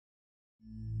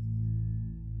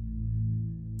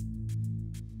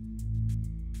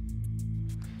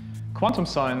Quantum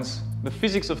science, the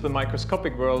physics of the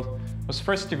microscopic world, was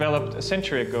first developed a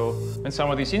century ago when some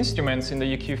of these instruments in the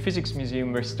UQ Physics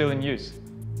Museum were still in use.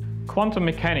 Quantum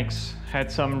mechanics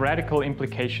had some radical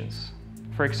implications.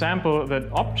 For example,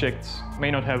 that objects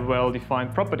may not have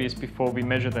well-defined properties before we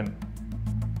measure them.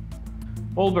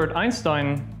 Albert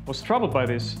Einstein was troubled by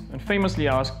this and famously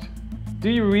asked,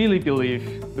 "Do you really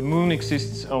believe the moon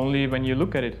exists only when you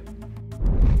look at it?"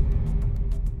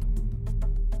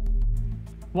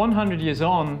 100 years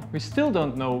on, we still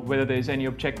don't know whether there is any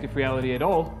objective reality at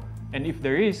all, and if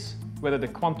there is, whether the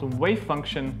quantum wave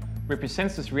function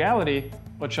represents this reality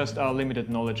or just our limited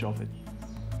knowledge of it.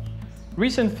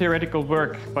 Recent theoretical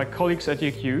work by colleagues at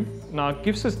UQ now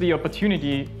gives us the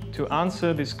opportunity to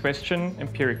answer this question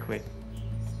empirically.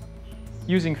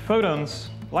 Using photons,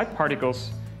 light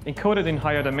particles, encoded in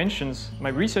higher dimensions, my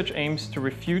research aims to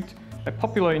refute a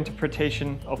popular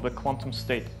interpretation of the quantum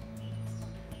state.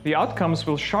 The outcomes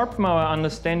will sharpen our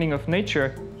understanding of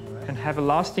nature and have a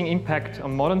lasting impact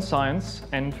on modern science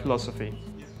and philosophy.